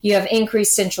You have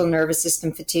increased central nervous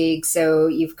system fatigue, so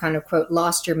you've kind of, quote,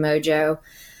 lost your mojo.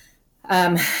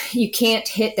 You can't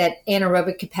hit that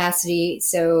anaerobic capacity,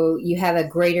 so you have a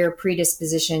greater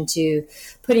predisposition to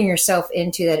putting yourself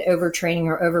into that overtraining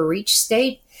or overreach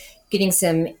state, getting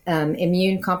some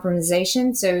immune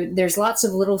compromisation. So there's lots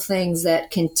of little things that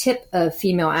can tip a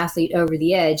female athlete over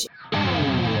the edge.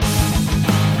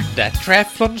 That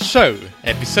Triathlon Show,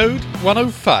 episode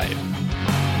 105.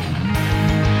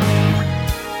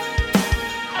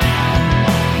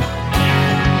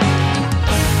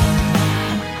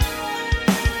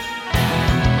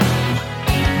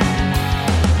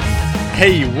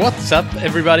 Hey, what's up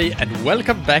everybody, and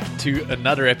welcome back to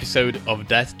another episode of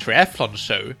That Triathlon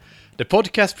Show, the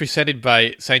podcast presented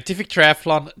by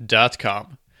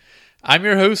scientifictriathlon.com. I'm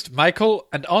your host, Michael,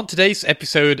 and on today's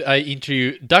episode I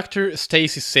interview Dr.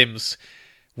 Stacy Sims.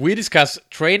 We discuss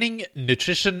training,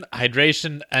 nutrition,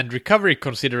 hydration, and recovery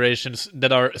considerations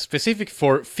that are specific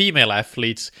for female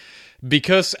athletes,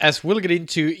 because, as we'll get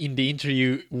into in the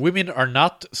interview, women are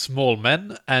not small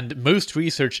men, and most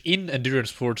research in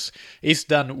endurance sports is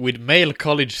done with male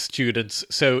college students,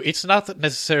 so it's not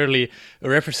necessarily a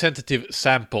representative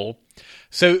sample.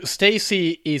 So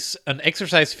Stacy is an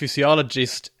exercise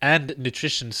physiologist and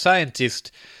nutrition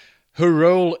scientist. Her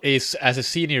role is as a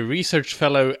senior research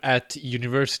fellow at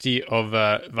University of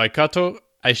Waikato.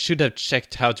 I should have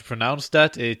checked how to pronounce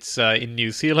that. It's in New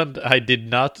Zealand. I did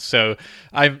not, so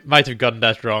I might have gotten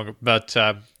that wrong, but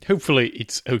hopefully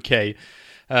it's okay.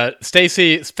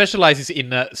 Stacy specializes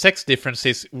in sex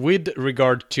differences with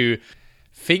regard to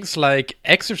things like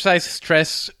exercise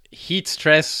stress, heat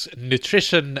stress,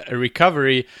 nutrition,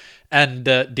 recovery, and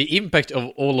the impact of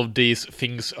all of these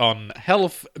things on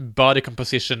health, body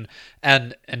composition,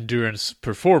 and endurance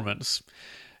performance.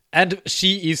 And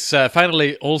she is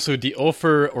finally also the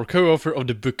author or co-author of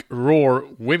the book Roar,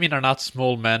 Women Are Not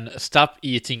Small Men, Stop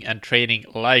Eating and Training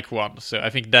Like One. So I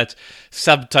think that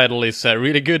subtitle is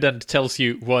really good and tells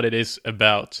you what it is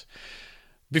about.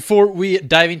 Before we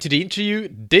dive into the interview,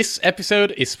 this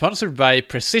episode is sponsored by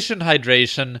Precision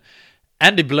Hydration.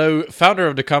 Andy Blow, founder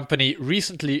of the company,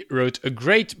 recently wrote a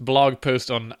great blog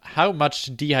post on how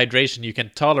much dehydration you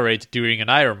can tolerate during an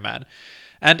Ironman.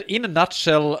 And in a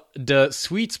nutshell, the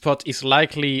sweet spot is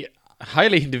likely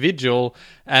highly individual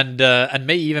and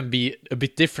may even be a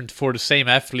bit different for the same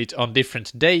athlete on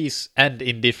different days and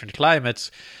in different climates.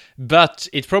 But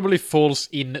it probably falls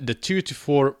in the 2 to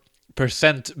 4%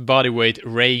 body weight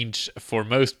range for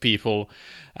most people.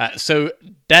 So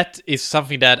that is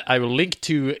something that I will link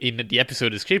to in the episode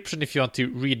description if you want to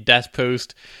read that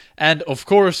post. And of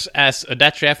course, as a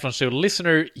That Triathlon Show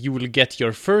listener, you will get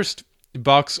your first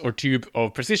box or tube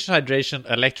of Precision Hydration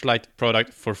electrolyte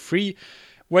product for free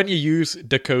when you use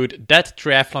the code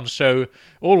THATTRIATHLONSHOW,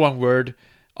 all one word,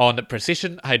 on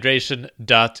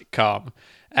precisionhydration.com.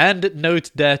 And note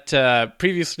that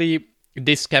previously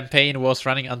this campaign was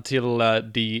running until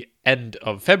the end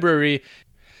of February,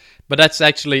 but that's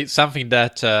actually something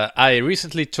that I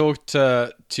recently talked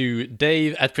to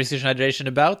Dave at Precision Hydration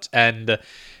about, and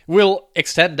we'll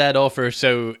extend that offer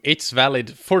so it's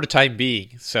valid for the time being.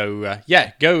 So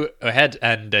go ahead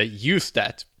and use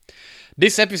that.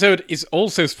 This episode is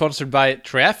also sponsored by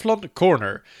Triathlon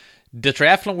Corner, the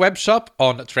triathlon webshop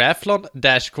on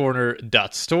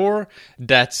triathlon-corner.store.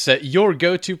 That's your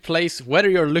go-to place whether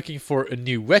you're looking for a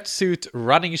new wetsuit,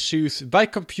 running shoes,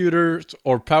 bike computers,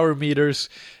 or power meters.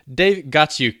 They've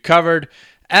got you covered.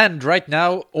 And right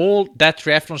now, all That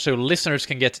Triathlon Show listeners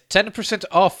can get 10%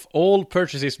 off all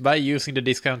purchases by using the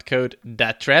discount code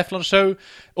THATTRIATHLONSHOW,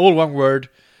 all one word,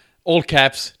 all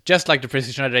caps, just like the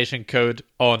Precision Hydration code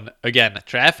on, again,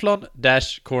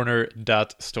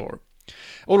 triathlon-corner.store.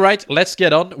 Alright, let's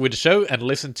get on with the show and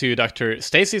listen to Dr.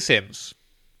 Stacy Sims.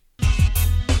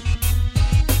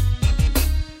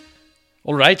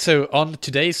 Alright, so on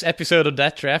today's episode of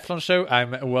That Triathlon Show,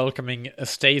 I'm welcoming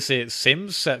Stacy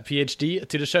Sims, PhD,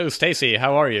 to the show. Stacy,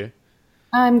 how are you?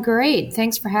 I'm great.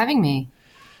 Thanks for having me.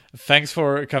 Thanks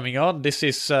for coming on. This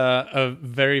is a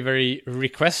very, very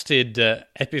requested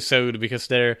episode because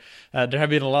there have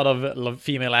been a lot of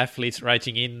female athletes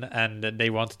writing in, and they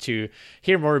want to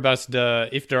hear more about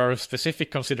if there are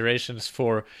specific considerations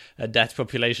for that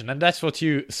population, and that's what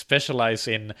you specialize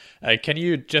in. Can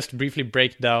you just briefly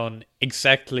break down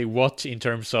exactly what, in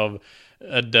terms of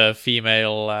the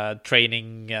female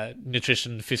training,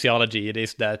 nutrition, physiology, it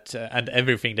is that and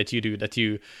everything that you do that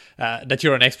you're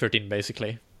an expert in,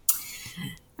 basically?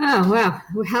 Oh, wow.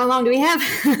 How long do we have?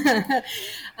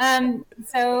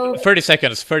 30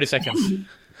 seconds. Very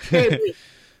brief.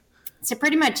 So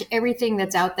pretty much everything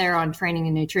that's out there on training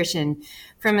and nutrition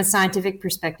from a scientific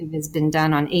perspective has been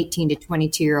done on 18 to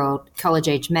 22-year-old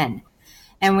college-age men.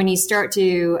 And when you start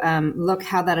to look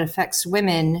how that affects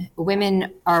women,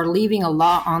 women are leaving a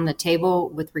lot on the table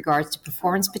with regards to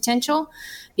performance potential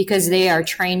because they are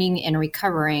training and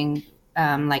recovering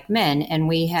like men. And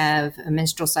we have a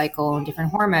menstrual cycle and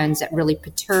different hormones that really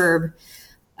perturb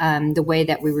the way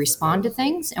that we respond to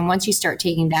things. And once you start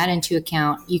taking that into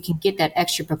account, you can get that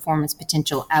extra performance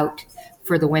potential out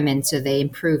for the women so they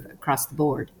improve across the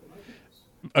board.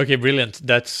 Okay, brilliant.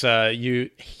 That's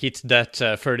you hit that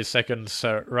 30 seconds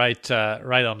right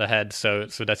on the head. So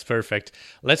that's perfect.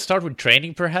 Let's start with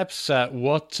training, perhaps.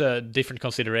 What different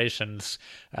considerations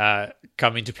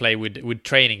come into play with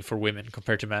training for women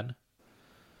compared to men?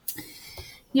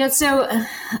 Yeah, so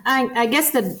I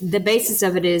guess the basis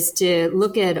of it is to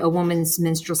look at a woman's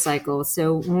menstrual cycle.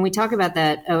 So when we talk about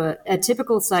that, a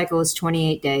typical cycle is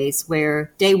 28 days,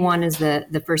 where day one is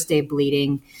the first day of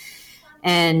bleeding.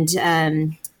 And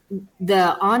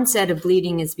the onset of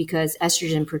bleeding is because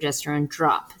estrogen and progesterone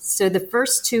drop. So the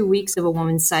first 2 weeks of a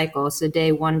woman's cycle, so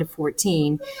day 1 to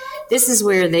 14, this is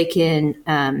where they can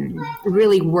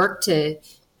really work to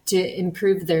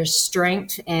improve their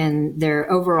strength and their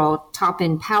overall top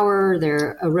end power,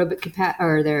 their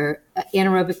their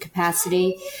anaerobic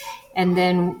capacity. And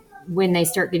then when they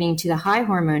start getting to the high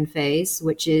hormone phase,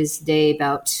 which is day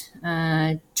about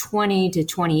 20 to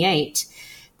 28,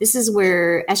 this is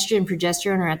where estrogen and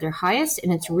progesterone are at their highest,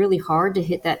 and it's really hard to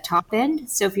hit that top end.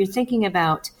 So if you're thinking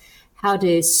about how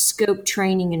to scope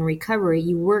training and recovery,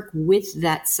 you work with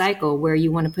that cycle where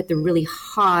you want to put the really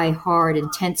high, hard,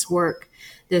 intense work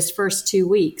those first 2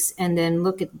 weeks, and then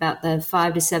look at about the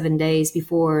 5 to 7 days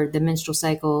before the menstrual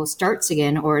cycle starts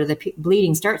again or the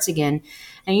bleeding starts again,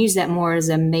 and use that more as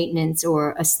a maintenance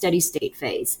or a steady state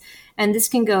phase. And this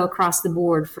can go across the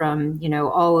board from,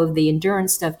 all of the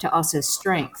endurance stuff to also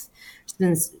strength.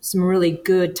 There's been some really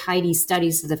good, tidy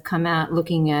studies that have come out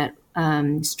looking at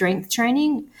strength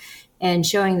training and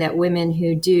showing that women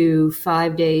who do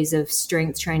 5 days of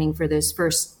strength training for those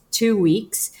first 2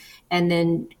 weeks and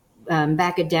then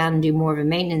back it down and do more of a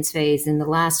maintenance phase in the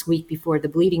last week before the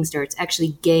bleeding starts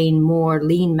actually gain more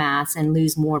lean mass and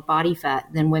lose more body fat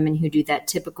than women who do that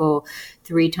typical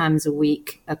 3 times a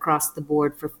week across the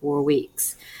board for 4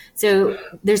 weeks. So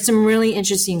there's some really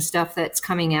interesting stuff that's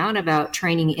coming out about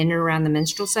training in and around the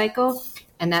menstrual cycle,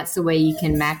 and that's the way you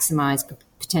can maximize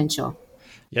potential.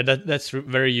 Yeah, that's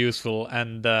very useful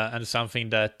and something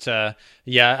that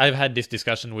I've had this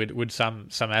discussion with some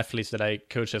athletes that I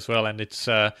coach as well, and it's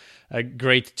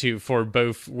great for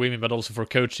both women but also for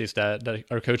coaches that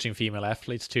are coaching female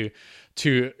athletes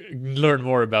to learn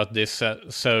more about this.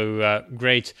 So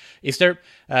great. Is there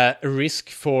a risk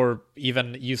for,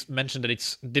 even you mentioned that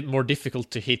it's more difficult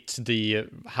to hit the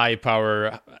high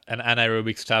power and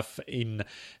anaerobic stuff in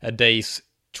days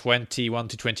 21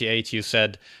 to 28, you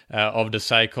said, of the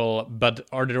cycle, but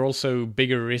are there also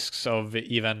bigger risks of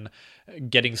even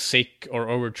getting sick or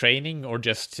overtraining, or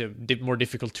just more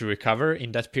difficult to recover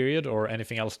in that period, or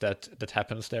anything else that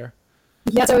happens there?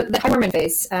 Yeah, so the high hormone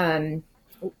phase,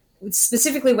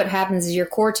 specifically what happens is your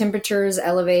core temperature is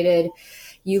elevated,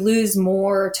 you lose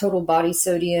more total body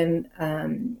sodium,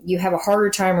 you have a harder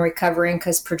time recovering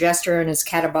because progesterone is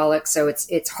catabolic, so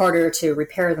it's harder to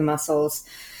repair the muscles.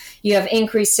 You have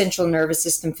increased central nervous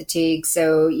system fatigue,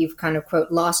 so you've kind of,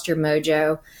 quote, lost your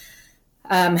mojo.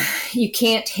 You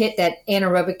can't hit that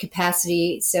anaerobic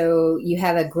capacity, so you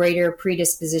have a greater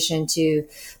predisposition to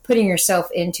putting yourself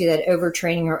into that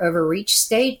overtraining or overreach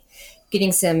state,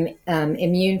 getting some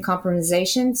immune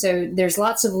compromisation. So there's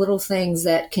lots of little things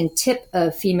that can tip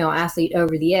a female athlete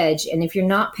over the edge. And if you're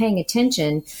not paying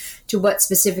attention to what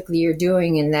specifically you're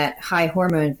doing in that high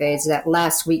hormone phase, that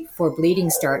last week before bleeding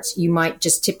starts, you might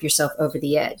just tip yourself over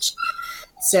the edge.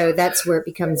 So that's where it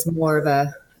becomes more of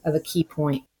a key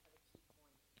point.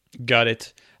 Got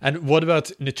it. And what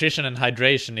about nutrition and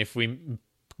hydration? If we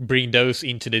bring those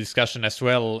into the discussion as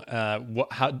well,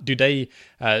 how do they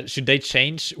should they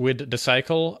change with the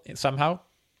cycle somehow?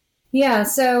 Yeah,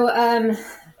 so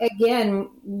again,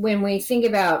 when we think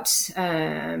about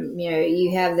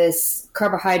you have this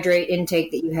carbohydrate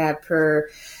intake that you have per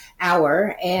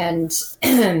hour, and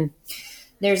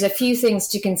there's a few things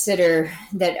to consider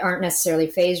that aren't necessarily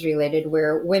phase related,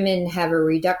 where women have a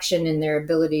reduction in their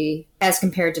ability as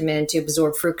compared to men to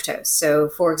absorb fructose. So,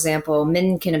 for example,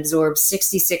 men can absorb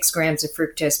 66 grams of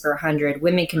fructose per 100.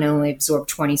 Women can only absorb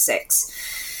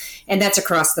 26. And that's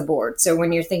across the board. So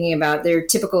when you're thinking about their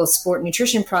typical sport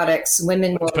nutrition products,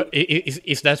 women will...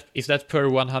 Is that per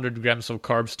 100 grams of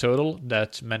carbs total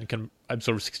that men can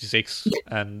absorb 66?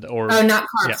 Oh, not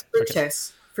carbs,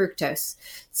 fructose. Okay. Fructose.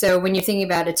 So when you're thinking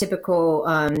about a typical,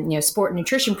 sport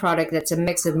nutrition product that's a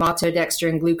mix of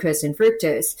maltodextrin, glucose, and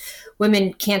fructose,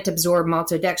 women can't absorb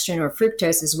maltodextrin or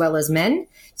fructose as well as men.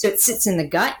 So it sits in the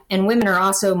gut, and women are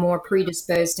also more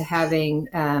predisposed to having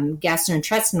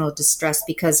gastrointestinal distress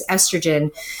because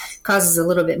estrogen causes a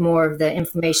little bit more of the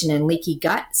inflammation and leaky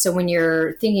gut. So when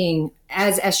you're thinking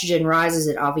as estrogen rises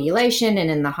at ovulation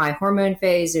and in the high hormone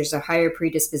phase, there's a higher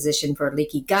predisposition for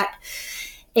leaky gut.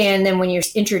 And then when you're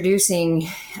introducing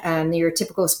your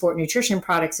typical sport nutrition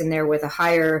products in there with a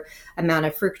higher amount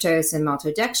of fructose and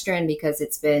maltodextrin because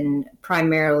it's been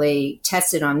primarily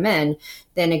tested on men,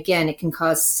 then again, it can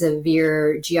cause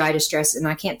severe GI distress. And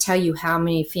I can't tell you how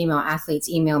many female athletes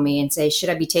email me and say, should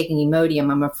I be taking Imodium?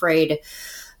 I'm afraid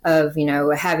of,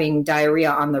 having diarrhea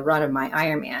on the run of my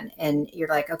Ironman. And you're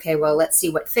like, okay, well, let's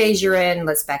see what phase you're in.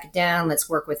 Let's back it down. Let's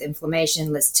work with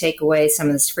inflammation. Let's take away some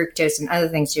of this fructose and other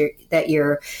things that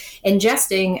you're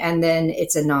ingesting. And then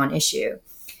it's a non-issue.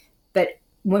 But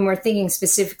when we're thinking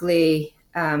specifically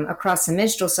across the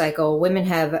menstrual cycle, women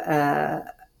have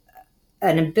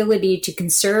an ability to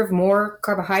conserve more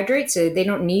carbohydrates. So they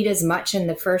don't need as much in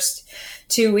the first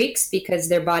 2 weeks because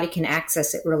their body can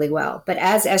access it really well. But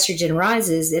as estrogen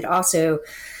rises, it also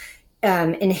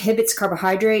inhibits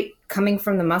carbohydrate coming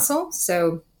from the muscle.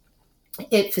 So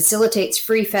it facilitates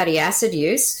free fatty acid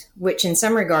use, which in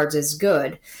some regards is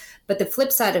good. But the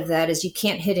flip side of that is you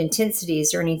can't hit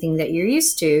intensities or anything that you're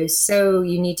used to. So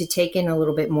you need to take in a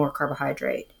little bit more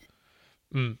carbohydrate.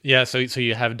 Yeah. So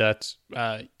you have that.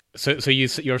 So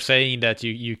you're saying that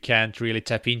you can't really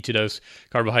tap into those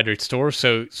carbohydrate stores.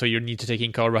 So you need to take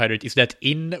in carbohydrate. Is that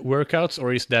in workouts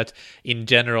or is that in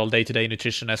general day-to-day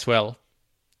nutrition as well?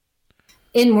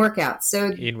 In workouts.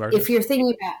 So if you're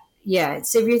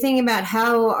thinking about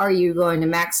how are you going to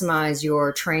maximize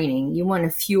your training, you want to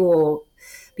fuel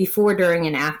before, during,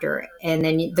 and after, and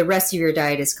then the rest of your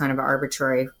diet is kind of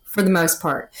arbitrary for the most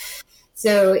part.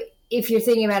 So if you're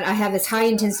thinking about, I have this high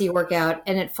intensity workout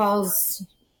and it falls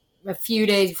a few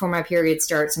days before my period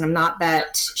starts and I'm not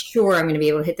that sure I'm going to be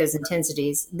able to hit those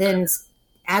intensities, then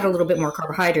add a little bit more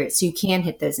carbohydrates so you can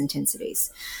hit those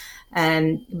intensities.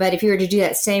 But if you were to do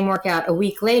that same workout a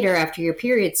week later after your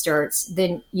period starts,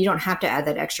 then you don't have to add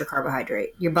that extra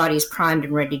carbohydrate. Your body's primed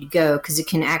and ready to go because it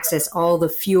can access all the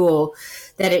fuel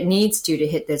that it needs to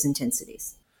hit those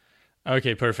intensities.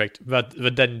 Okay, perfect. But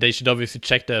then they should obviously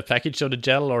check the package of the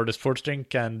gel or the sports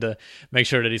drink and make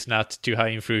sure that it's not too high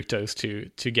in fructose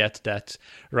to get that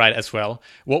right as well.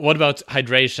 What about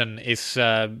hydration? Is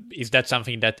that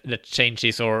something that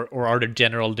changes or are there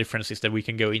general differences that we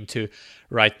can go into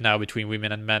right now between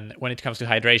women and men when it comes to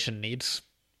hydration needs?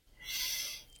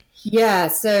 Yeah,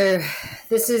 so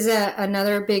this is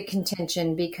another big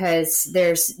contention because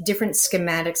there's different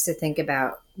schematics to think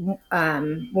about.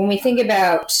 When we think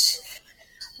about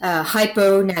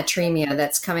hyponatremia,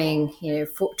 that's coming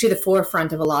to the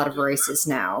forefront of a lot of races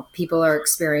now. People are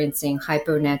experiencing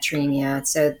hyponatremia,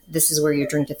 so this is where your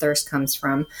drink to thirst comes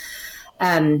from.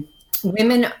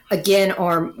 Women, again,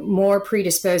 are more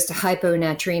predisposed to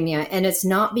hyponatremia, and it's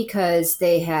not because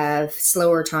they have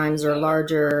slower times or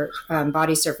larger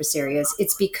body surface areas.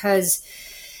 It's because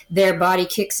their body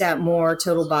kicks out more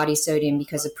total body sodium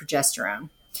because of progesterone.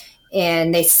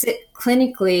 And they sit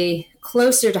clinically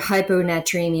closer to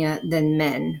hyponatremia than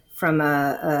men from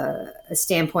a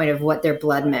standpoint of what their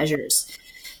blood measures.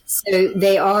 So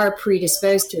they are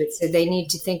predisposed to it. So they need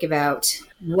to think about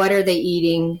what are they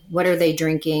eating? What are they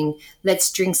drinking? Let's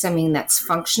drink something that's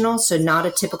functional. So not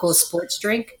a typical sports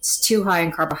drink. It's too high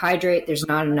in carbohydrate. There's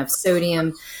not enough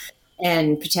sodium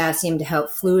and potassium to help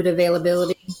fluid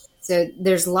availability. So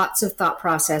there's lots of thought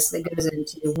process that goes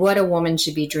into what a woman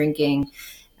should be drinking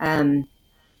and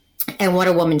what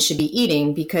a woman should be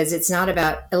eating, because it's not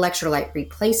about electrolyte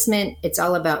replacement. It's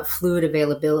all about fluid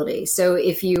availability. So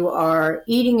if you are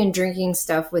eating and drinking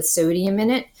stuff with sodium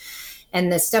in it,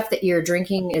 and the stuff that you're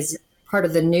drinking is part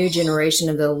of the new generation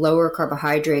of the lower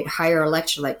carbohydrate, higher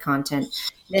electrolyte content,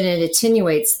 then it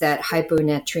attenuates that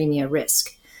hyponatremia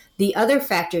risk. The other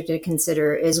factor to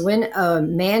consider is when a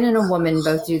man and a woman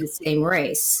both do the same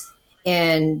race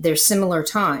and they're similar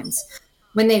times,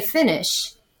 when they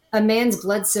finish, a man's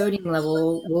blood sodium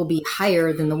level will be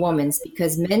higher than the woman's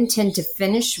because men tend to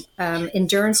finish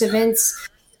endurance events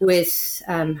with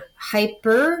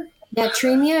hyper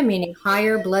hyponatremia, meaning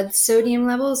higher blood sodium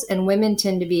levels, and women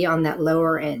tend to be on that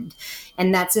lower end.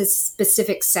 And that's a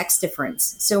specific sex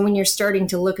difference. So when you're starting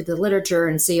to look at the literature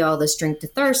and see all this drink to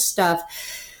thirst stuff,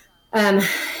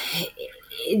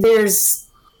 there's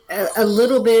a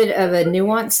little bit of a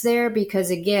nuance there because,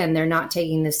 again, they're not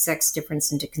taking the sex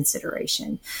difference into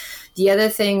consideration. The other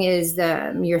thing is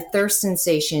that your thirst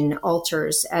sensation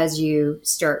alters as you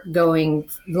start going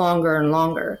longer and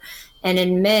longer. And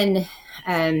in men,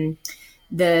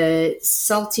 the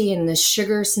salty and the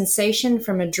sugar sensation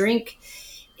from a drink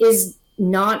is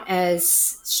not as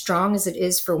strong as it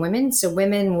is for women. So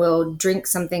women will drink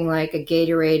something like a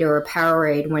Gatorade or a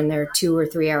Powerade when they're 2 or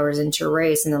 3 hours into a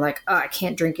race and they're like, oh, I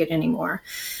can't drink it anymore.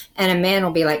 And a man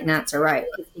will be like, that's all right.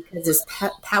 Because this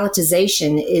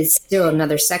palatization is still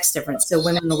another sex difference. So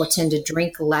women will tend to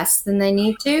drink less than they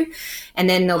need to. And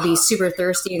then they'll be super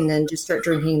thirsty and then just start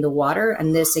drinking the water.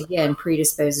 And this, again,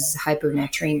 predisposes to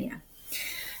hyponatremia.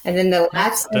 And then the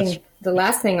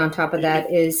last thing on top of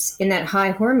that is in that high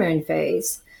hormone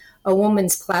phase, a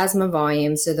woman's plasma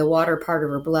volume, so the water part of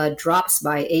her blood, drops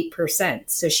by 8%.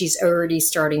 So she's already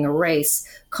starting a race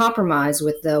compromised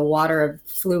with the water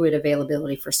fluid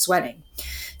availability for sweating.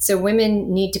 So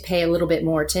women need to pay a little bit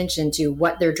more attention to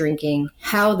what they're drinking,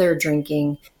 how they're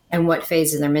drinking, and what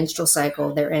phase of their menstrual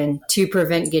cycle they're in to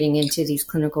prevent getting into these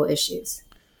clinical issues.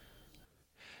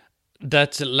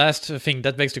 That last thing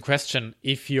that begs the question: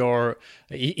 if you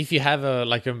have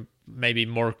a maybe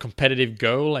more competitive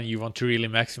goal and you want to really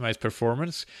maximize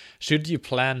performance, should you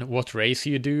plan what race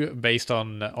you do based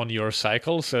on your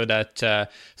cycle so that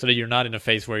you're not in a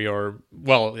phase where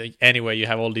anyway you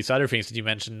have all these other things that you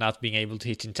mentioned, not being able to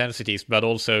hit intensities, but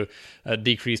also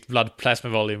decreased blood plasma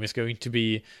volume is going to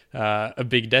be a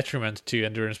big detriment to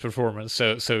endurance performance.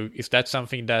 So is that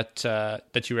something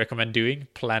that you recommend doing,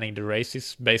 planning the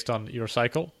races based on your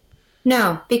cycle?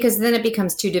 No, because then it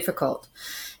becomes too difficult.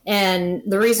 And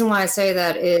the reason why I say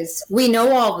that is we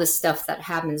know all this stuff that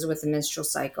happens with the menstrual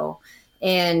cycle,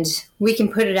 and we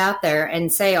can put it out there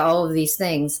and say all of these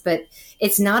things, but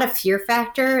it's not a fear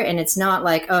factor. And it's not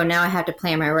like, oh, now I have to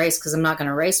plan my race because I'm not going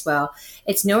to race well.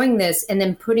 It's knowing this and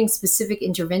then putting specific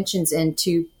interventions in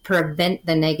to prevent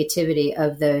the negativity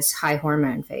of those high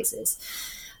hormone phases.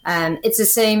 It's the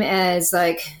same as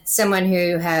like someone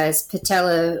who has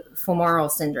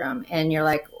patellofemoral syndrome, and you're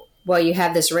like, well, you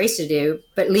have this race to do,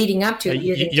 but leading up to it,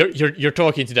 you're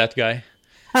talking to that guy.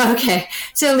 Oh, okay.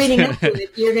 So leading up to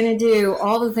it, you're going to do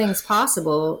all the things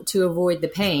possible to avoid the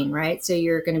pain, right? So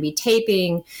you're going to be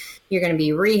taping, you're going to be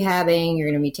rehabbing, you're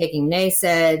going to be taking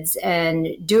NSAIDs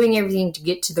and doing everything to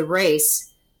get to the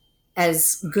race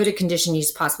as good a condition you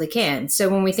possibly can. So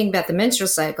when we think about the menstrual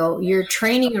cycle, you're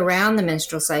training around the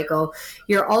menstrual cycle,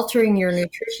 you're altering your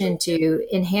nutrition to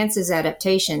enhance its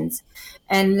adaptations.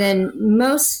 And then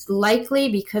most likely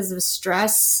because of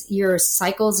stress, your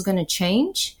cycle is going to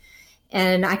change.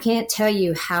 And I can't tell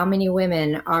you how many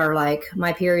women are like,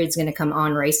 my period's going to come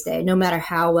on race day, no matter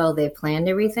how well they've planned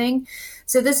everything.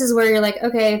 So this is where you're like,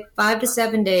 okay, 5 to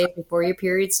 7 days before your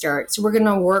period starts, we're going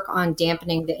to work on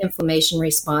dampening the inflammation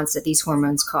response that these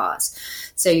hormones cause.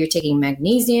 So you're taking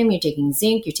magnesium, you're taking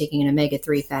zinc, you're taking an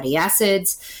omega-3 fatty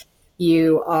acids.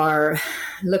 You are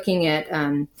looking at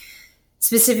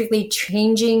specifically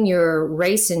changing your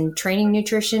race and training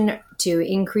nutrition to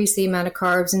increase the amount of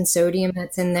carbs and sodium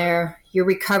that's in there. You're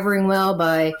recovering well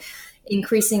by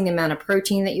increasing the amount of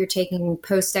protein that you're taking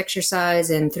post-exercise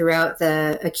and throughout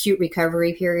the acute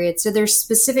recovery period. So there's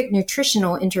specific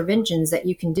nutritional interventions that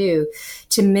you can do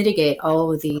to mitigate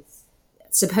all of these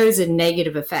supposed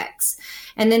negative effects.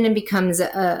 And then it becomes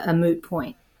a moot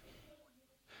point.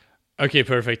 Okay,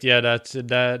 perfect. Yeah,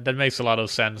 that makes a lot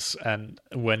of sense, and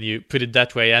when you put it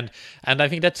that way, and I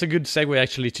think that's a good segue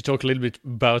actually to talk a little bit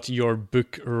about your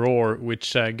book Roar,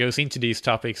 which goes into these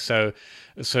topics, so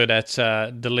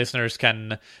that the listeners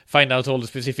can find out all the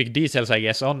specific details, I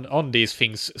guess, on these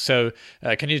things. So,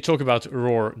 can you talk about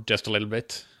Roar just a little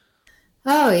bit?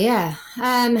 Oh yeah,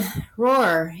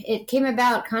 Roar. It came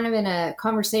about kind of in a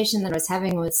conversation that I was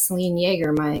having with Celine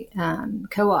Yeager, my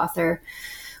co-author,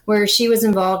 where she was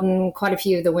involved in quite a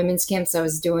few of the women's camps I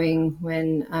was doing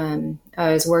when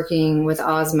I was working with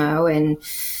Osmo,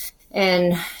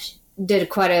 and did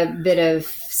quite a bit of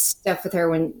stuff with her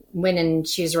when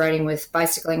she was writing with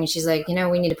bicycling, and she's like,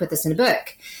 we need to put this in a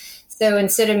book. So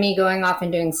instead of me going off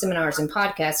and doing seminars and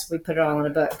podcasts, we put it all in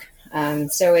a book.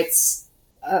 So it's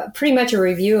pretty much a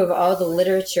review of all the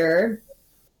literature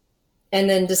and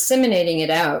then disseminating it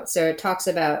out. So it talks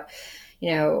about,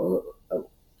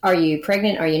 are you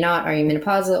pregnant? Are you not? Are you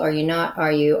menopausal? Are you not?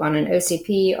 Are you on an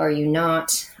OCP? Are you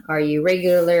not? Are you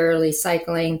regularly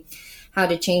cycling? how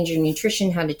to change your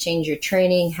nutrition, how to change your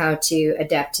training, how to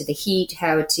adapt to the heat,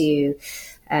 how to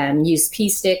use pee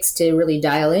sticks to really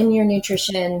dial in your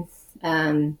nutrition.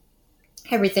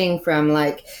 Everything from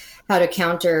like how to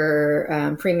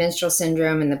counter premenstrual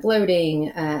syndrome and the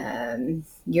bloating.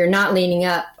 You're not leaning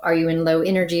up. Are you in low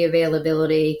energy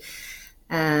availability?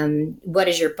 What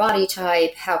is your body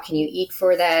type? How can you eat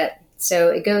for that? So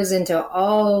it goes into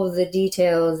all the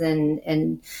details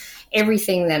and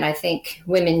everything that I think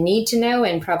women need to know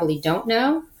and probably don't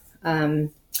know.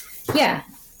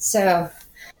 So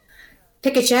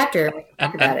pick a chapter,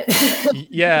 talk about it.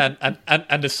 Yeah,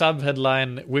 and the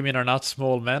sub-headline, "Women are not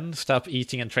small men, stop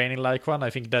eating and training like one,"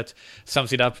 I think that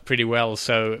sums it up pretty well.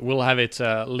 So we'll have it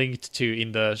linked to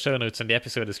in the show notes and the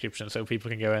episode description so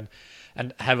people can go in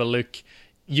and have a look.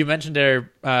 You mentioned there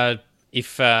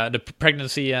if the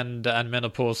pregnancy and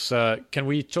menopause. Can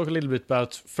we talk a little bit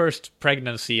about first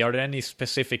pregnancy? Are there any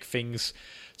specific things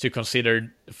to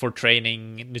consider for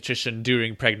training nutrition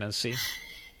during pregnancy?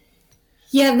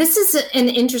 Yeah, this is an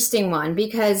interesting one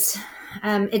because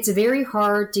it's very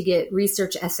hard to get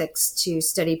research ethics to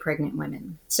study pregnant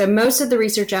women. So most of the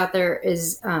research out there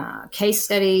is case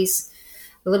studies,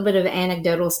 a little bit of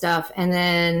anecdotal stuff, and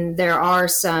then there are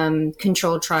some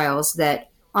controlled trials that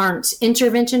aren't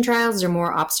intervention trials, they're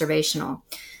more observational.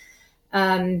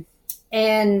 And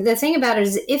the thing about it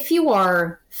is if you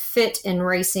are fit and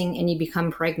racing and you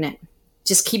become pregnant,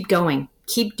 just keep going,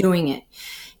 keep doing it.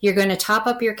 You're going to top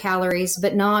up your calories,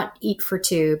 but not eat for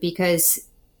two because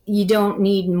you don't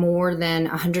need more than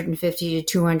 150 to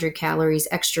 200 calories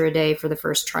extra a day for the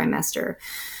first trimester.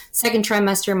 Second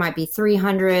trimester might be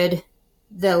 300.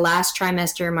 The last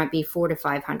trimester might be 400 to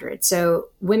 500. So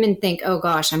women think, oh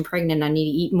gosh, I'm pregnant, I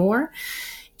need to eat more.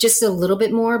 Just a little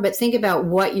bit more, but think about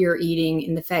what you're eating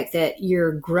and the fact that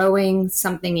you're growing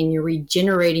something and you're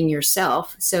regenerating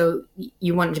yourself. So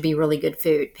you want it to be really good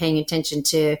food, paying attention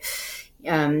to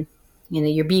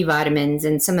your B vitamins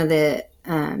and some of the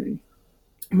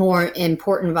more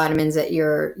important vitamins that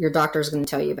your doctor is going to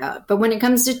tell you about. But when it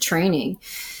comes to training,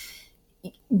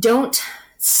 don't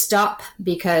stop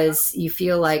because you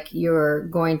feel like you're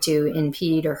going to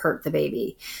impede or hurt the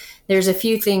baby. There's a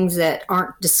few things that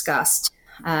aren't discussed.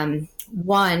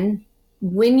 One,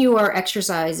 when you are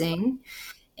exercising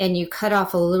and you cut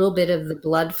off a little bit of the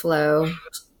blood flow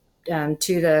to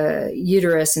the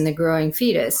uterus and the growing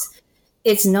fetus,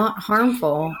 it's not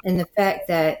harmful in the fact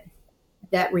that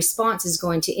that response is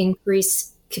going to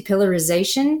increase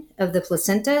capillarization of the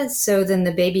placenta. So then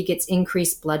the baby gets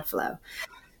increased blood flow.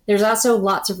 There's also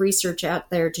lots of research out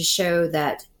there to show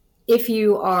that if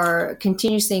you are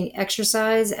continuously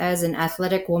exercise as an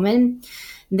athletic woman,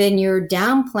 then you're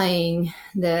downplaying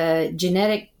the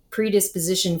genetic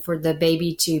predisposition for the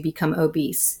baby to become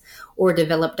obese or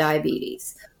develop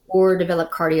diabetes or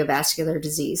develop cardiovascular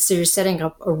disease. So you're setting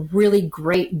up a really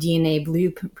great DNA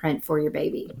blueprint for your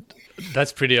baby.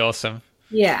 That's pretty awesome.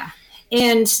 Yeah.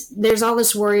 And there's all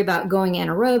this worry about going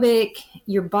anaerobic.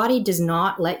 Your body does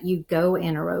not let you go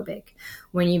anaerobic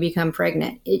when you become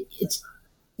pregnant.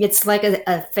 It's like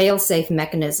a fail-safe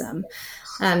mechanism.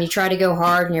 You try to go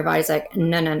hard and your body's like,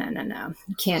 no,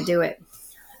 you can't do it.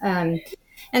 And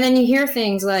then you hear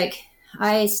things like,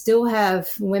 I still have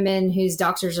women whose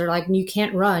doctors are like, you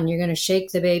can't run, you're going to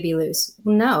shake the baby loose.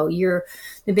 No,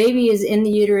 the baby is in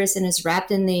the uterus and is wrapped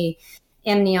in the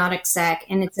amniotic sac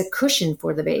and it's a cushion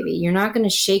for the baby. You're not going to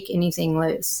shake anything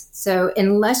loose. So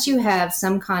unless you have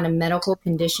some kind of medical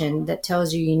condition that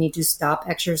tells you need to stop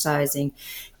exercising,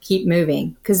 keep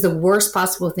moving, because the worst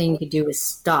possible thing you could do is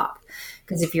stop.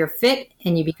 Because if you're fit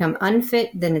and you become unfit,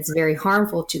 then it's very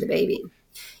harmful to the baby.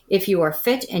 If you are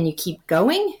fit and you keep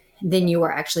going, then you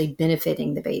are actually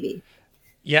benefiting the baby.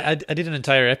 Yeah, I did an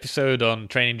entire episode on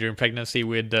training during pregnancy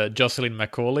with Jocelyn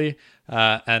McCauley,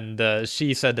 and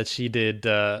she said that she did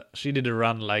a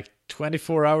run like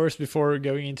 24 hours before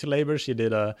going into labor. She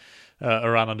did a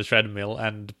run on the treadmill,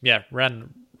 and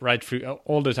ran right through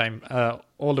all the time,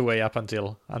 all the way up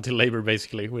until labor,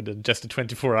 basically, with just a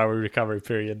 24-hour recovery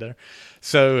period there.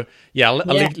 So I'll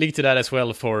link to that as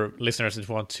well for listeners that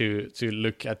want to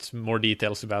look at more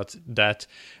details about that.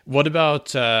 What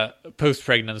about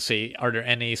post-pregnancy? Are there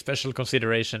any special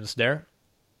considerations there?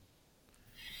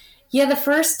 Yeah, the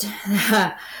first,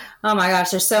 oh my gosh,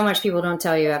 there's so much people don't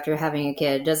tell you after having a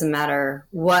kid. It doesn't matter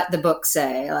what the books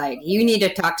say. Like, you need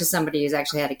to talk to somebody who's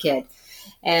actually had a kid.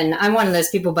 And I'm one of those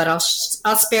people, but I'll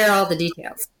spare all the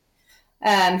details.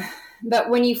 But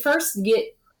when you first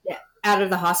get out of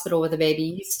the hospital with a baby,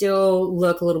 you still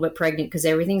look a little bit pregnant because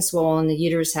everything's swollen. The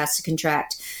uterus has to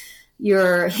contract.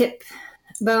 Your hip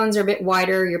bones are a bit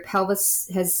wider. Your pelvis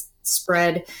has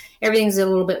spread. Everything's a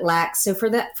little bit lax. So for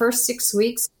that first 6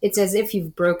 weeks, it's as if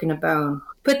you've broken a bone.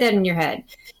 Put that in your head.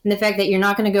 And the fact that you're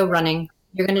not going to go running,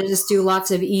 you're going to just do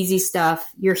lots of easy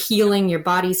stuff. You're healing, your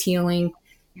body's healing.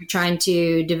 You're trying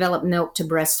to develop milk to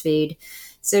breastfeed.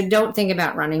 So don't think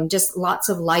about running, just lots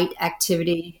of light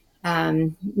activity,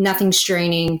 nothing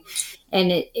straining.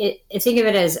 And think of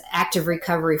it as active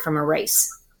recovery from a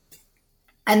race.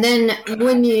 And then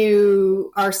when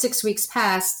you are 6 weeks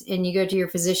past and you go to your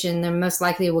physician, then most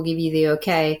likely will give you the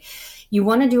okay. You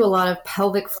want to do a lot of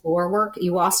pelvic floor work.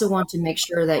 You also want to make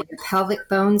sure that your pelvic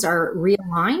bones are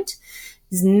realigned.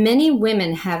 Many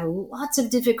women have lots of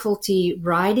difficulty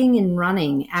riding and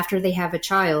running after they have a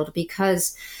child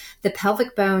because the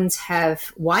pelvic bones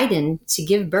have widened to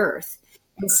give birth.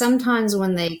 And sometimes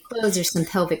when they close, there's some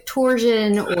pelvic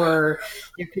torsion or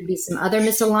there could be some other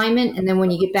misalignment. And then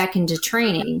when you get back into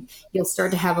training, you'll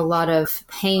start to have a lot of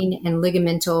pain and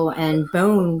ligamental and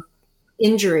bone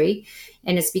injury.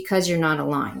 And it's because you're not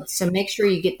aligned. So make sure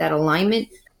you get that alignment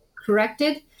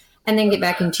corrected and then get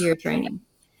back into your training.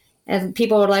 And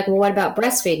people are like, well, what about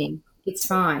breastfeeding? It's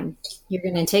fine. You're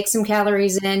going to take some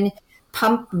calories in,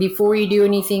 pump before you do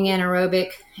anything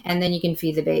anaerobic, and then you can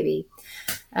feed the baby.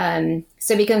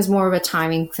 So it becomes more of a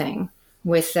timing thing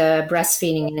with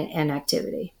breastfeeding and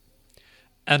activity.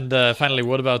 And finally,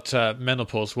 what about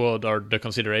menopause? What are the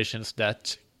considerations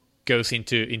that goes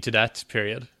into that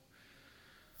period?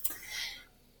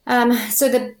 So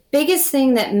the biggest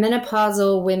thing that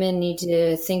menopausal women need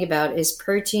to think about is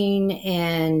protein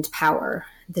and power,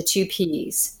 the 2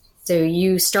 Ps. So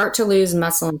you start to lose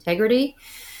muscle integrity.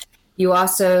 You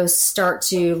also start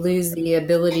to lose the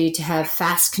ability to have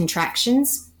fast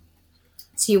contractions.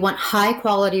 So you want high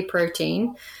quality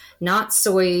protein, not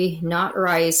soy, not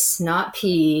rice, not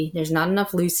pea. There's not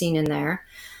enough leucine in there.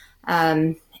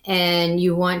 And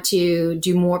you want to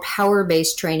do more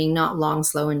power-based training, not long,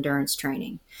 slow endurance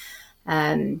training.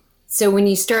 So when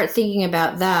you start thinking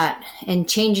about that and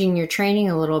changing your training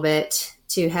a little bit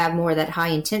to have more of that high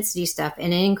intensity stuff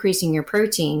and increasing your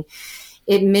protein,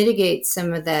 it mitigates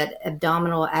some of that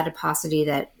abdominal adiposity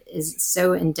that is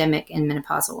so endemic in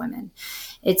menopausal women.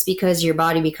 It's because your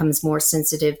body becomes more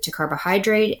sensitive to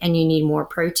carbohydrate and you need more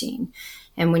protein.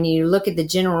 And when you look at the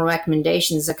general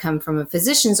recommendations that come from a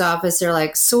physician's office, they're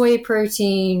like soy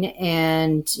protein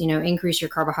and, increase your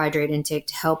carbohydrate intake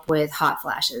to help with hot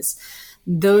flashes.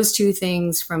 Those 2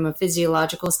 things from a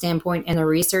physiological standpoint and a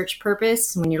research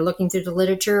purpose, when you're looking through the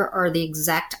literature, are the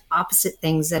exact opposite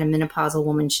things that a menopausal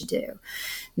woman should do.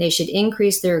 They should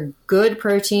increase their good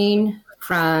protein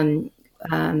from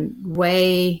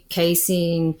whey,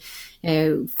 casein,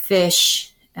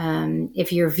 fish.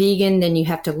 If you're vegan, then you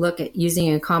have to look at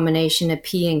using a combination of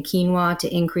pea and quinoa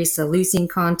to increase the leucine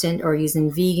content, or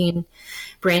using vegan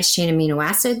branched chain amino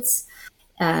acids.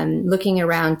 Looking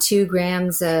around 2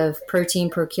 grams of protein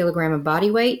per kilogram of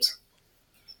body weight,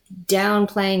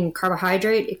 downplaying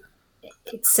carbohydrate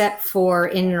except for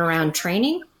in and around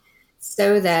training,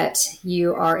 so that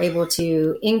you are able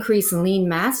to increase lean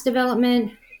mass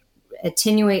development,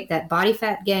 attenuate that body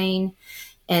fat gain,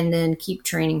 and then keep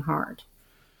training hard.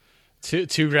 2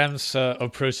 grams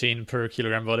of protein per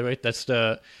kilogram body weight. That's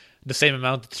the same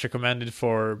amount that's recommended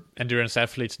for endurance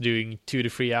athletes doing 2 to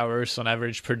 3 hours on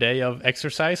average per day of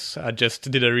exercise. I just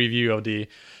did a review of the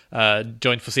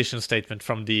joint position statement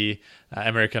from the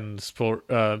American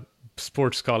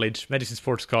Sports College, Medicine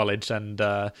Sports College, and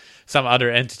some other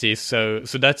entities. So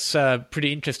that's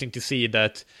pretty interesting to see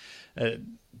that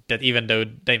even though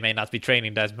they may not be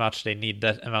training that much, they need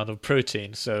that amount of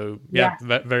protein. So yeah.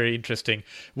 Very interesting.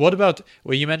 What about,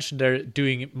 well, you mentioned they're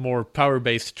doing more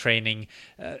power-based training,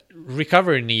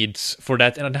 recovery needs for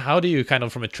that, and how do you kind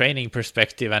of, from a training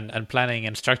perspective and planning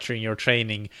and structuring your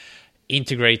training,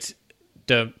 integrate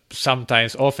the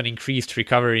sometimes often increased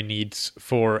recovery needs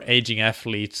for aging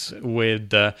athletes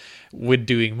with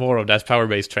doing more of that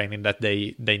power-based training that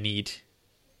they need?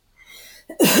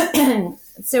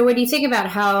 So when you think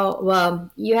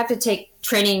about you have to take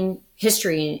training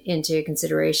history into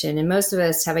consideration, and most of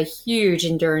us have a huge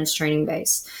endurance training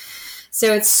base.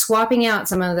 So it's swapping out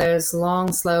some of those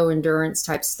long, slow endurance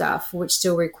type stuff, which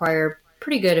still require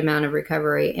pretty good amount of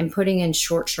recovery, and putting in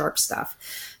short, sharp stuff.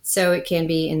 So it can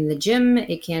be in the gym,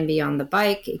 it can be on the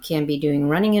bike, it can be doing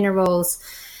running intervals.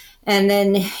 And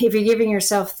then if you're giving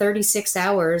yourself 36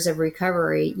 hours of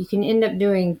recovery, you can end up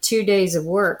doing 2 days of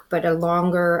work, but a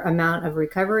longer amount of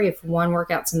recovery if one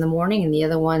workout's in the morning and the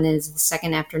other one is the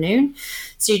second afternoon.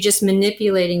 So you're just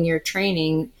manipulating your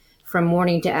training from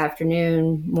morning to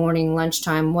afternoon, morning,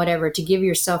 lunchtime, whatever, to give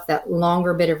yourself that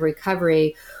longer bit of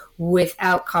recovery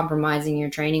without compromising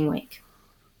your training week.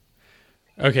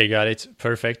 Okay, got it.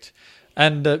 Perfect.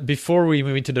 And before we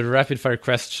move into the rapid fire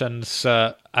questions,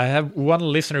 I have one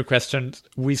listener question.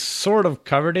 We sort of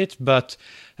covered it, but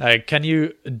can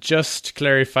you just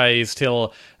clarify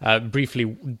still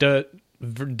briefly the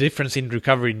difference in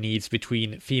recovery needs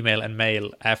between female and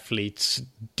male athletes?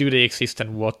 Do they exist,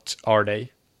 and what are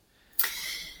they?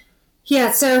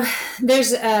 Yeah, so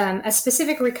there's a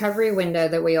specific recovery window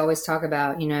that we always talk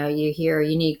about. You hear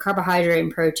you need carbohydrate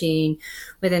and protein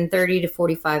within 30 to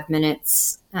 45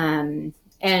 minutes. And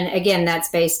again, that's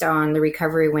based on the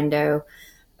recovery window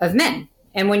of men.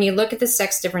 And when you look at the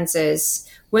sex differences,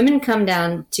 women come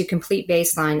down to complete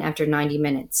baseline after 90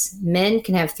 minutes. Men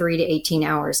can have 3 to 18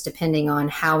 hours, depending on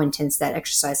how intense that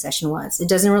exercise session was. It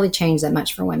doesn't really change that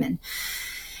much for women.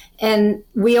 And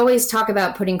we always talk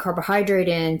about putting carbohydrate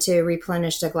in to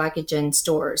replenish the glycogen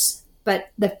stores.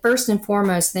 But the first and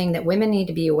foremost thing that women need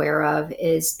to be aware of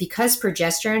is, because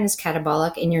progesterone is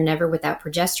catabolic and you're never without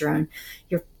progesterone,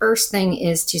 your first thing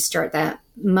is to start that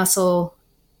muscle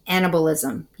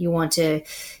anabolism. You want to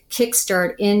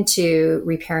kickstart into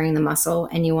repairing the muscle,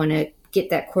 and you want to get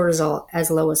that cortisol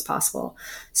as low as possible.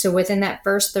 So within that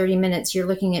first 30 minutes, you're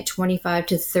looking at 25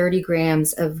 to 30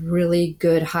 grams of really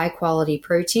good high quality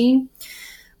protein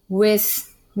with,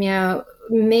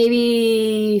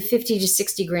 maybe 50 to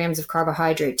 60 grams of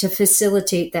carbohydrate to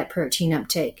facilitate that protein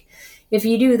uptake. If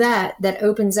you do that, that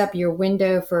opens up your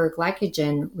window for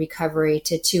glycogen recovery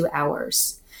to 2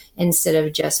 hours instead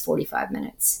of just 45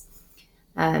 minutes.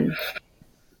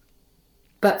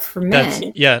 But for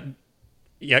men...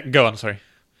 Yeah, go on, sorry.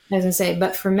 I was going to say,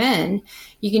 but for men,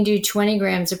 you can do 20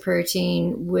 grams of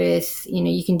protein with,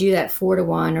 you can do that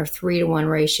 4-to-1 or 3-to-1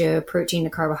 ratio of protein to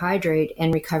carbohydrate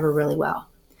and recover really well.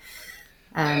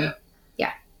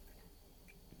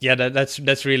 Yeah,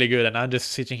 that's really good. And I'm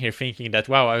just sitting here thinking that,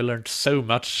 wow, I learned so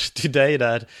much today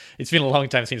that it's been a long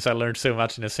time since I learned so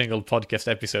much in a single podcast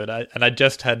episode. I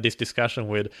just had this discussion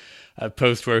with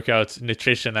post-workout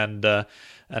nutrition and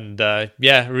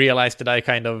realized that I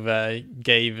kind of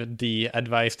gave the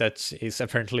advice that is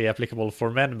apparently applicable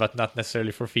for men, but not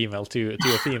necessarily for female to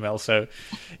a female. So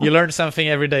you learn something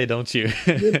every day, don't you?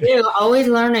 You do. Always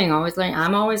learning.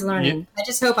 I'm always learning. Yeah. I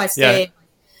just hope I stay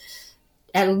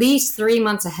at least 3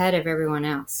 months ahead of everyone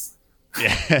else.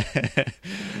 Yeah,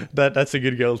 that's a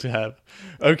good goal to have.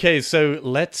 Okay, so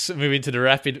let's move into the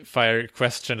rapid fire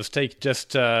questions. Take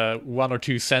just 1 or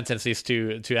 2 sentences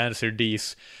to answer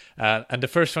these. And the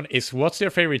first one is, what's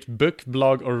your favorite book,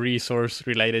 blog, or resource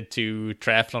related to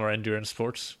triathlon or endurance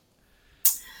sports?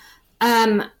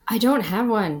 I don't have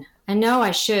one. I know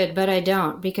I should, but I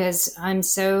don't, because I'm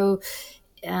so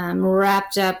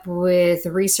wrapped up with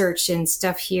research and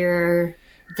stuff here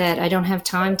that I don't have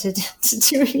time to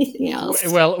do anything else.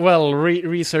 Well,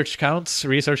 research counts,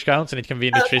 and it can be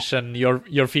nutrition,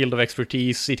 your field of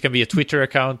expertise. It can be a Twitter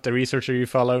account, the researcher you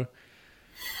follow.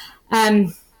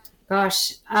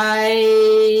 Gosh, I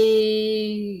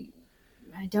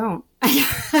don't.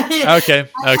 Okay.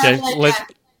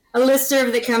 A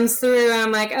listserv that comes through.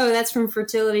 I'm like, oh, that's from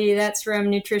fertility, that's from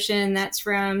nutrition, that's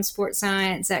from sports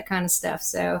science, that kind of stuff.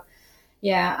 So,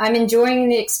 yeah, I'm enjoying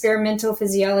the experimental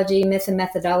physiology, myth, and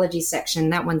methodology section.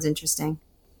 That one's interesting.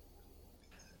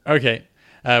 Okay.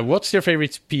 What's your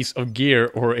favorite piece of gear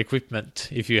or equipment,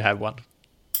 if you have one?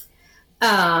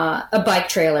 A bike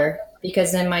trailer,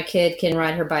 because then my kid can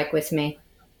ride her bike with me.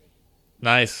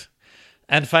 Nice.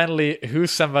 And finally,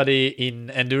 who's somebody in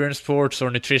endurance sports or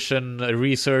nutrition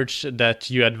research that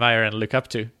you admire and look up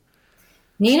to?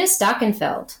 Nina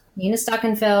Stockenfeld. Nina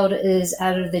Stockenfeld is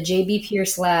out of the J.B.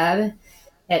 Pierce lab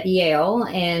at Yale,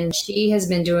 and she has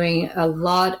been doing a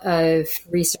lot of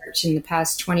research in the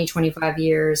past 20, 25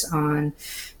 years on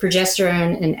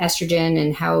progesterone and estrogen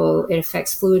and how it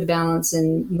affects fluid balance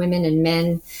in women and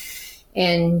men.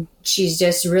 And she's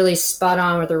just really spot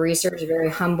on with the research, very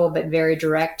humble, but very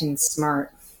direct and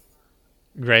smart.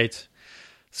 Great.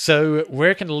 So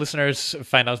where can the listeners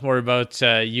find out more about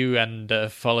you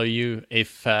and follow you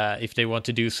if they want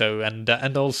to do so?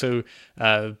 And also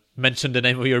mention the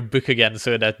name of your book again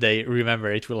so that they remember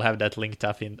it. We'll have that linked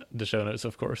up in the show notes,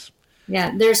 of course.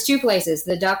 Yeah, there's 2 places.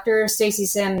 The Dr. Stacy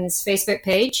Sims Facebook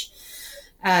page.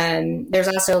 There's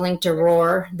also a link to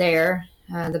Roar there,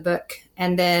 the book.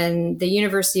 And then the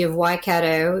University of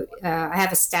Waikato, I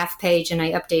have a staff page and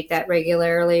I update that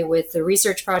regularly with the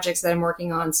research projects that I'm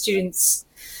working on, students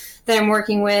that I'm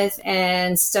working with,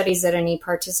 and studies that I need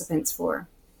participants for.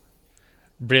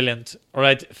 Brilliant. All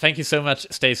right. Thank you so much,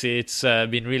 Stacy. It's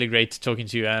been really great talking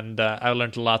to you, and I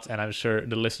learned a lot, and I'm sure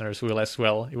the listeners will as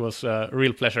well. It was a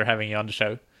real pleasure having you on the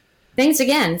show. Thanks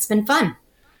again. It's been fun.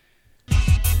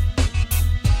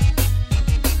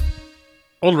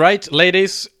 All right,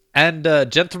 ladies and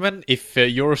gentlemen, if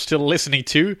you're still listening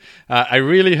too, I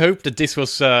really hope that this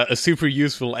was a super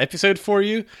useful episode for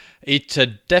you. It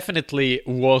definitely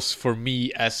was for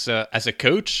me as a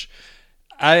coach.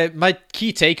 My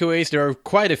key takeaways, there are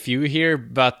quite a few here,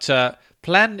 but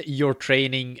plan your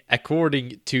training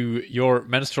according to your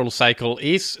menstrual cycle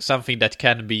is something that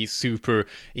can be super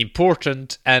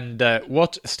important. And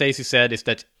what Stacy said is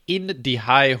that in the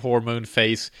high hormone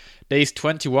phase, days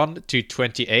 21 to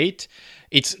 28,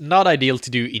 it's not ideal to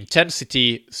do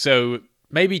intensity, so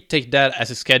maybe take that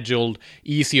as a scheduled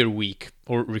easier week,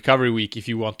 or recovery week if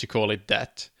you want to call it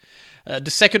that.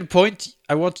 The second point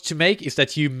I wanted to make is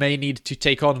that you may need to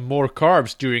take on more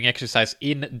carbs during exercise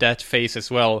in that phase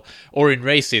as well, or in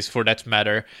races for that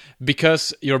matter,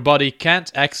 because your body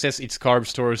can't access its carb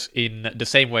stores in the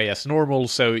same way as normal,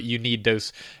 so you need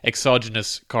those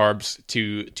exogenous carbs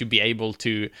to be able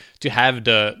to have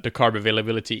the carb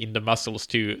availability in the muscles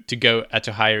to go at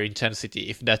a higher intensity,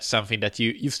 if that's something that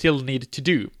you still need to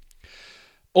do.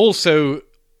 Also,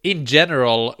 in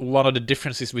general, one of the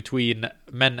differences between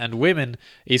men and women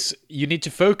is you need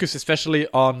to focus especially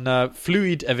on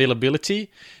fluid availability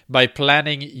by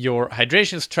planning your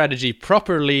hydration strategy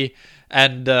properly,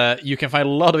 and you can find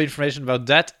a lot of information about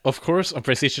that, of course, on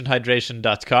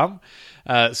precisionhydration.com.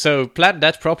 So plan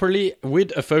that properly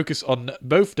with a focus on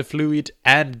both the fluid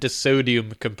and the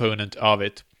sodium component of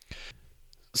it.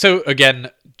 So again,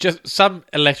 just some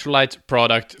electrolyte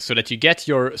product so that you get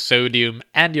your sodium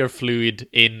and your fluid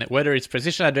in, whether it's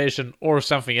precision hydration or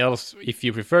something else. If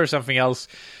you prefer something else,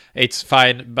 it's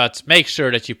fine, but make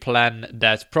sure that you plan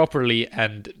that properly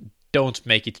and don't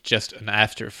make it just an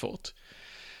afterthought.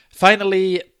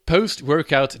 Finally,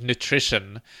 post-workout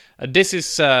nutrition. This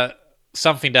is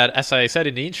something that, as I said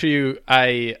in the interview,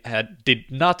 I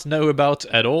did not know about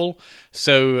at all.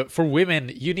 So for women,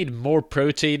 you need more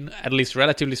protein, at least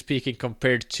relatively speaking,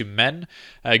 compared to men.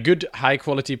 Good high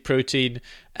quality protein,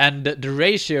 and the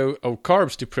ratio of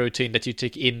carbs to protein that you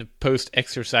take in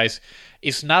post-exercise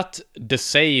is not the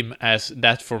same as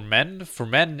that for men. For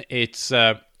men, it's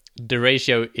the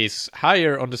ratio is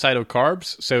higher on the side of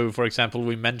carbs. So, for example,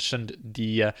 we mentioned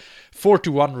the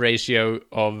 4-to-1 ratio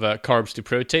of carbs to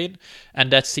protein,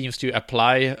 and that seems to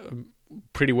apply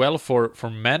pretty well for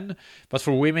men. But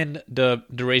for women, the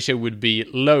ratio would be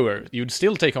lower. You'd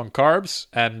still take on carbs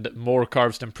and more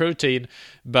carbs than protein,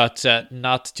 but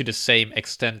not to the same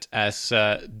extent as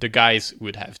the guys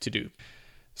would have to do.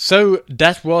 So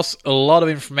that was a lot of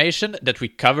information that we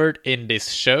covered in this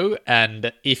show,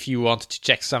 and if you want to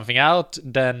check something out,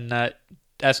 then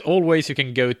as always you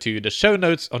can go to the show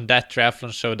notes on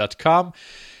thattriathlonshow.com.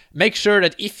 Make sure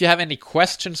that if you have any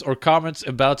questions or comments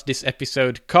about this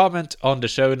episode, comment on the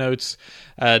show notes.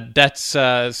 That's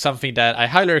something that I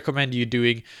highly recommend you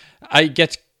doing. I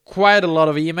get quite a lot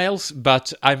of emails,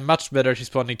 but I'm much better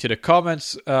responding to the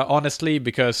comments, honestly,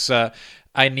 because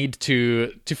I need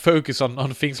to focus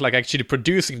on things like actually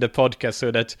producing the podcast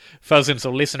so that thousands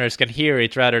of listeners can hear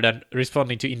it rather than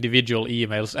responding to individual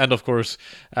emails, and of course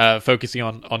focusing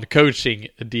on coaching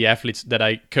the athletes that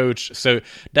I coach. So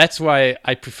that's why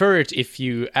I prefer it if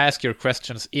you ask your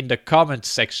questions in the comments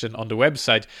section on the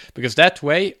website, because that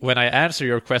way when I answer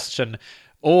your question,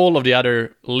 all of the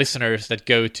other listeners that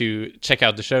go to check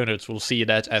out the show notes will see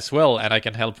that as well, and I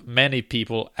can help many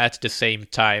people at the same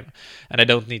time, and I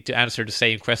don't need to answer the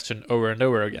same question over and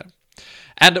over again.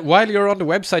 And while you're on the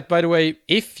website, by the way,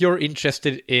 if you're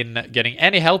interested in getting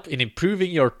any help in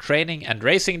improving your training and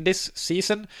racing this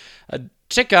season,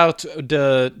 check out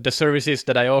the services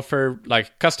that I offer,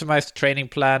 like customized training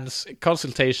plans,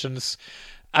 consultations.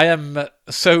 I am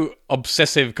so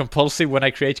obsessive compulsive when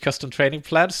I create custom training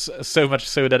plans, so much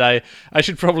so that I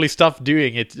should probably stop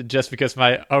doing it, just because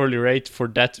my hourly rate for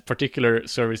that particular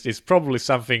service is probably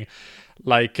something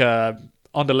like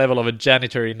on the level of a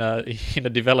janitor in a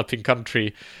developing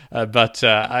country, but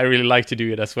I really like to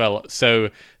do it as well. So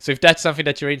if that's something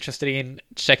that you're interested in,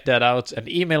 check that out and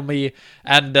email me.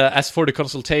 And as for the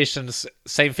consultations,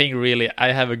 same thing really.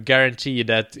 I have a guarantee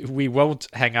that we won't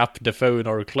hang up the phone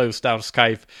or close down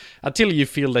Skype until you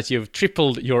feel that you've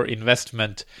tripled your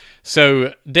investment.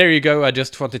 So there you go. I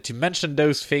just wanted to mention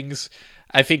those things.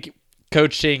 I think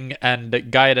coaching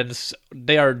and guidance,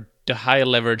 they are the high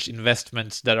leverage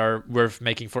investments that are worth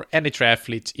making for any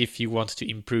triathlete if you want to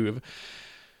improve.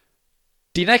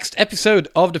 The next episode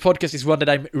of the podcast is one that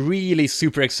I'm really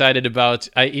super excited about.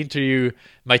 I interview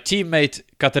my teammate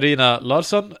Katarina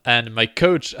Larsson and my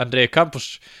coach Andrea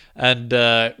Campos, and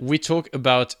we talk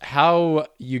about how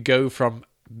you go from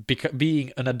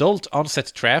being an adult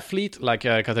onset triathlete like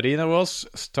Katarina was,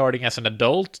 starting as an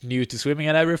adult, new to swimming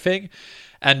and everything,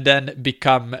 and then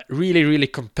become really, really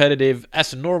competitive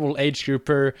as a normal age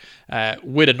grouper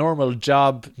with a normal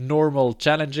job, normal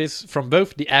challenges from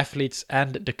both the athletes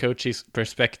and the coaches'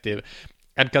 perspective.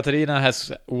 And Katarina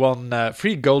has won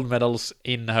 3 gold medals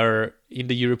in the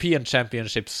European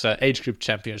Championships, age group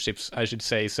championships, I should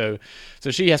say. So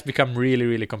she has become really,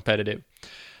 really competitive.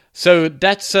 So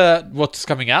that's what's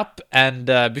coming up. And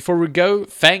before we go,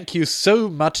 thank you so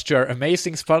much to our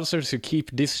amazing sponsors who keep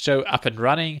this show up and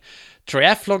running.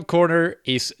 Triathlon Corner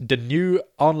is the new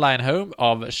online home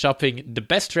of shopping the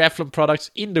best triathlon products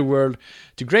in the world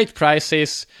to great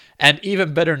prices, and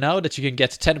even better now that you can get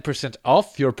 10%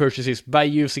 off your purchases by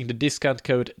using the discount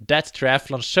code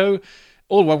ThatTriathlonShow,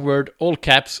 all one word, all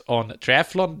caps, on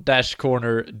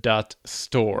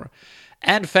triathlon-corner.store.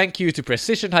 And thank you to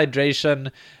Precision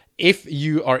Hydration. If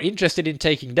you are interested in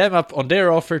taking them up on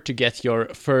their offer to get your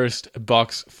first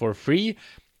box for free,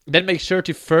 then make sure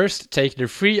to first take the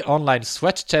free online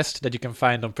sweat test that you can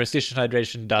find on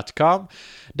precisionhydration.com.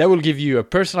 That will give you a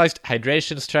personalized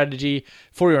hydration strategy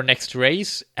for your next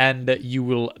race, and you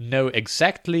will know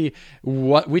exactly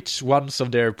which ones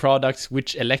of their products,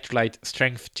 which electrolyte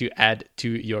strength to add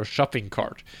to your shopping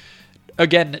cart.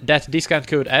 Again, that discount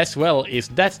code as well is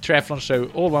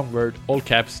ThatTriathlonShow, all one word, all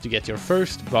caps, to get your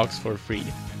first box for free.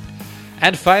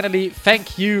 And finally,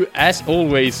 thank you as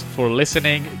always for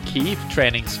listening. Keep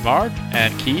training smart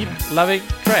and keep loving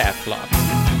triathlon.